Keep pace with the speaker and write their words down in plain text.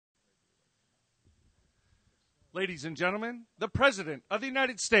Ladies and gentlemen, the President of the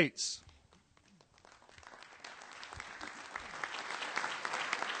United States.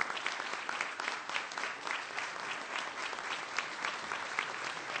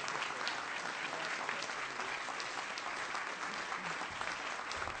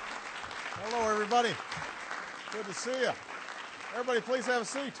 Hello, everybody. Good to see you. Everybody, please have a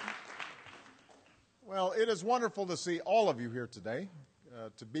seat. Well, it is wonderful to see all of you here today.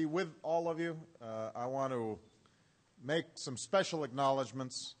 To be with all of you, I want to make some special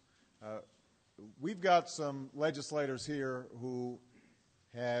acknowledgments. We've got some legislators here who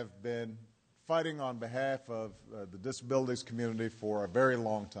have been fighting on behalf of the disabilities community for a very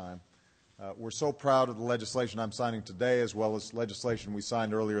long time. We're so proud of the legislation I'm signing today, as well as legislation we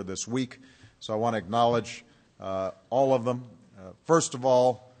signed earlier this week. So I want to acknowledge all of them. First of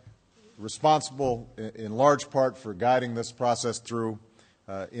all, responsible in large part for guiding this process through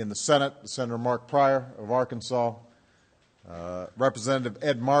in the Senate, Senator Mark Pryor of Arkansas, Representative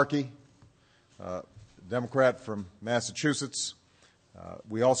Ed Markey, Democrat from Massachusetts.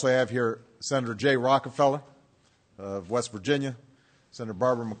 We also have here Senator Jay Rockefeller of West Virginia, Senator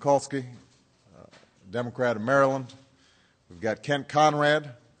Barbara Mikulski, Democrat of Maryland. We've got Kent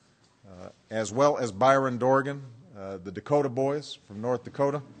Conrad, as well as Byron Dorgan, the Dakota Boys from North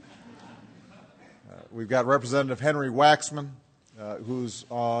Dakota. We've got Representative Henry Waxman, who's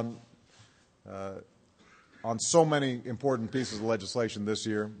on so many important pieces of legislation this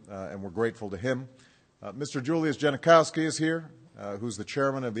year, and we're grateful to him. Mr. Julius Janikowski is here, who's the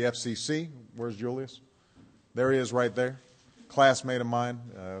chairman of the FCC. Where's Julius? There he is right there. Classmate of mine,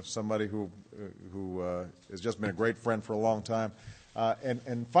 somebody who has just been a great friend for a long time.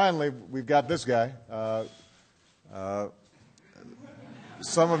 And finally, we've got this guy.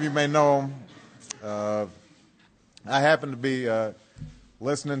 Some of you may know him. I happened to be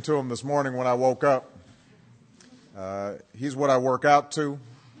listening to him this morning when I woke up. He's what I work out to.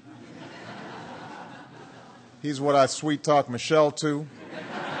 He's what I sweet talk Michelle to.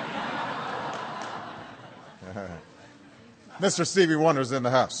 Mr. Stevie Wonder's in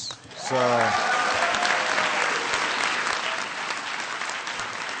the house. So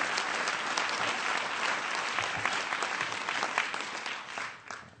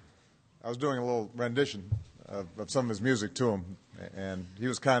I was doing a little rendition of some of his music to him, and he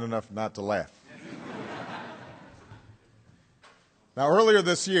was kind enough not to laugh. Now, earlier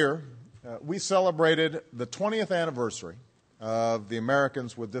this year, we celebrated the 20th anniversary of the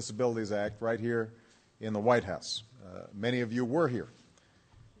Americans with Disabilities Act right here in the White House. Many of you were here,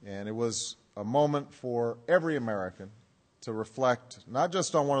 and it was a moment for every American to reflect not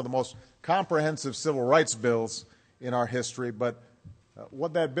just on one of the most comprehensive civil rights bills in our history, but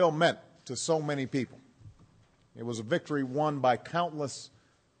what that bill meant to so many people. It was a victory won by countless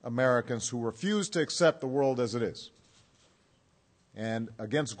Americans who refused to accept the world as it is, and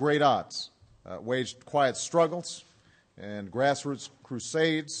against great odds, waged quiet struggles and grassroots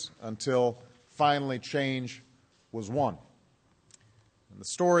crusades until finally change was won. And the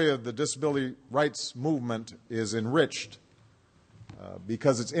story of the disability rights movement is enriched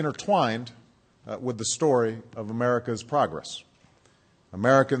because it's intertwined with the story of America's progress.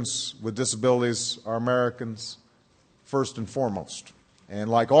 Americans with disabilities are Americans first and foremost, and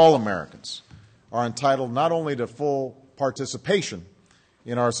like all Americans, are entitled not only to full participation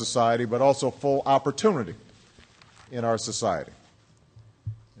in our society, but also full opportunity in our society.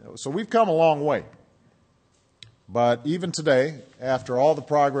 So we've come a long way. But even today, after all the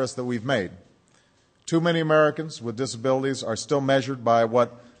progress that we've made, too many Americans with disabilities are still measured by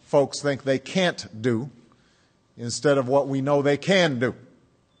what folks think they can't do instead of what we know they can do.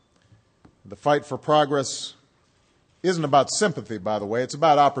 The fight for progress isn't about sympathy, by the way. It's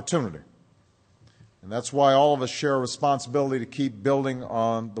about opportunity. And that's why all of us share a responsibility to keep building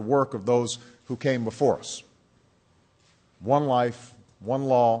on the work of those who came before us. One life, one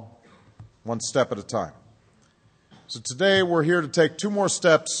law, one step at a time. So today we're here to take two more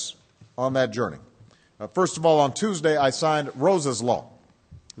steps on that journey. First of all, on Tuesday, I signed Rosa's Law.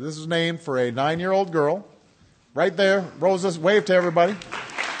 This is named for a 9-year-old girl. Right there, Rosa, wave to everybody.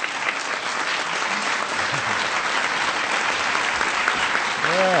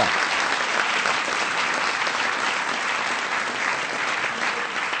 Yeah.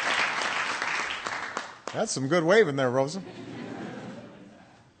 That's some good waving there, Rosa.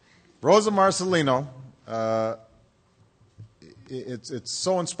 Rosa Marcelino, it's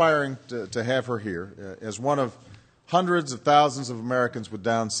so inspiring to have her here. As one of hundreds of thousands of Americans with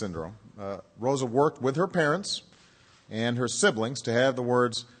Down syndrome, Rosa worked with her parents and her siblings to have the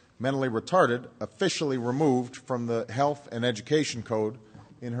words mentally retarded officially removed from the Health and Education Code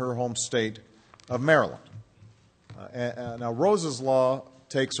in her home state of Maryland. Now, Rosa's law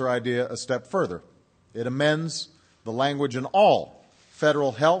takes her idea a step further. It amends the language in all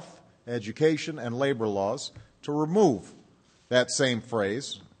federal health, education, and labor laws to remove that same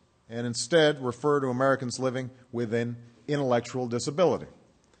phrase and instead refer to Americans living with an intellectual disability.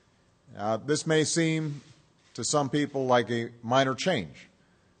 Now, this may seem to some people like a minor change,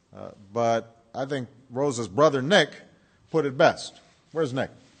 but I think Rosa's brother Nick put it best. Where's Nick?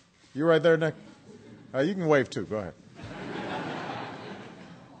 You right there, Nick? You can wave too. Go ahead.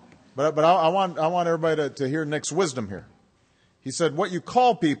 But I want everybody to hear Nick's wisdom here. He said, what you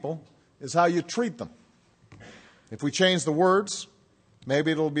call people is how you treat them. If we change the words,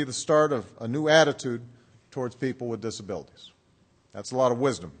 maybe it'll be the start of a new attitude towards people with disabilities. That's a lot of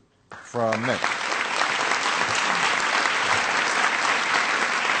wisdom from Nick.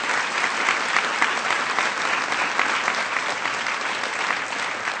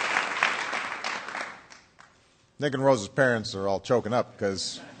 Nick and Rosa's parents are all choking up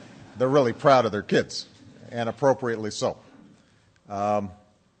because they're really proud of their kids, and appropriately so. Now,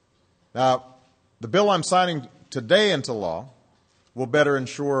 the bill I'm signing today into law will better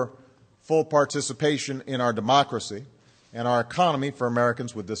ensure full participation in our democracy and our economy for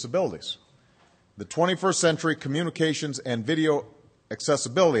Americans with disabilities. The 21st Century Communications and Video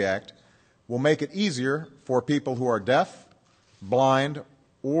Accessibility Act will make it easier for people who are deaf, blind,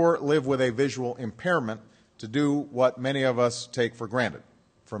 or live with a visual impairment to do what many of us take for granted,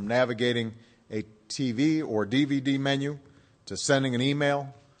 from navigating a TV or DVD menu to sending an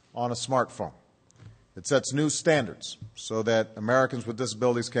email on a smartphone. It sets new standards so that Americans with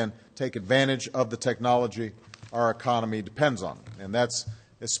disabilities can take advantage of the technology our economy depends on. And that's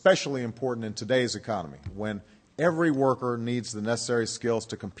especially important in today's economy, when every worker needs the necessary skills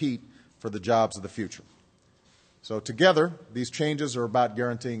to compete for the jobs of the future. So together, these changes are about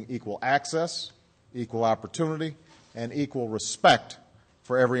guaranteeing equal access, equal opportunity, and equal respect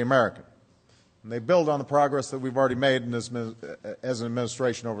for every American. And they build on the progress that we've already made as an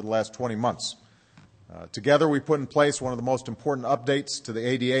administration over the last 20 months. Together, we put in place one of the most important updates to the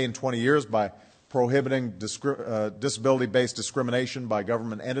ADA in 20 years by prohibiting disability-based discrimination by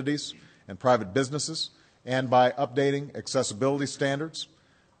government entities and private businesses, and by updating accessibility standards.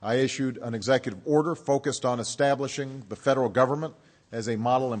 I issued an executive order focused on establishing the federal government as a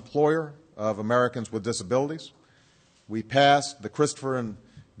model employer of Americans with disabilities. We passed the Christopher and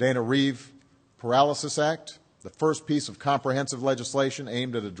Dana Reeve Paralysis Act, the first piece of comprehensive legislation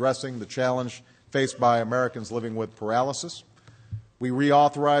aimed at addressing the challenge faced by Americans living with paralysis. We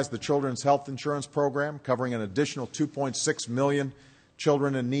reauthorized the Children's Health Insurance Program, covering an additional 2.6 million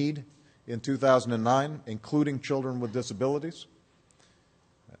children in need in 2009, including children with disabilities.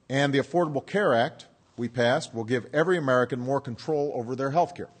 And the Affordable Care Act we passed will give every American more control over their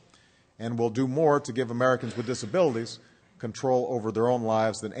health care, and will do more to give Americans with disabilities control over their own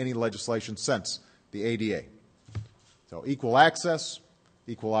lives than any legislation since the ADA. So equal access,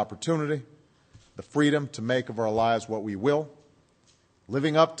 equal opportunity, the freedom to make of our lives what we will.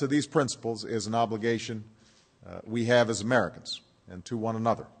 Living up to these principles is an obligation we have as Americans and to one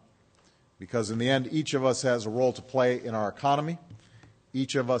another. Because in the end, each of us has a role to play in our economy.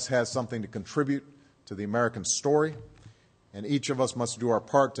 Each of us has something to contribute to the American story. And each of us must do our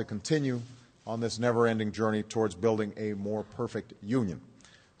part to continue on this never-ending journey towards building a more perfect union.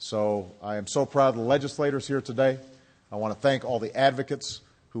 So I am so proud of the legislators here today. I want to thank all the advocates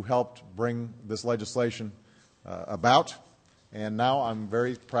who helped bring this legislation about. And now I'm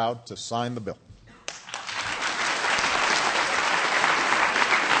very proud to sign the bill.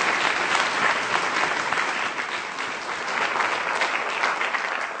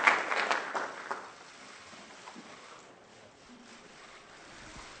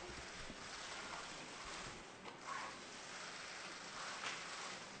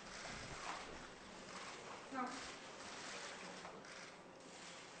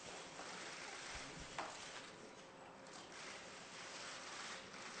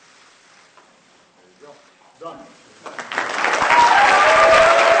 Done.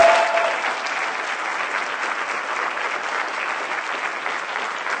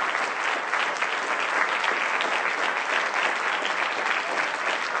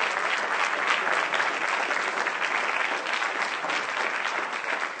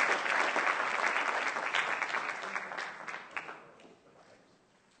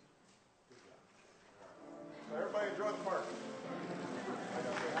 Everybody enjoy the park.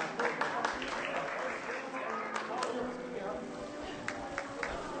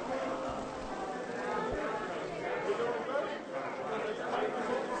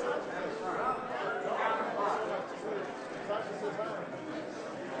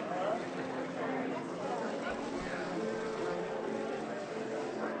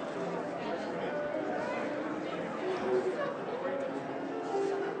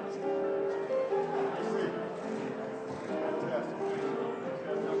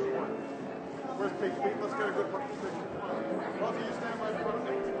 Okay, Pete, let's get a good picture. Both of you stand by the front of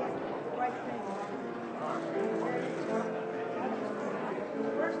me.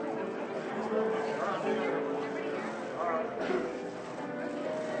 All right.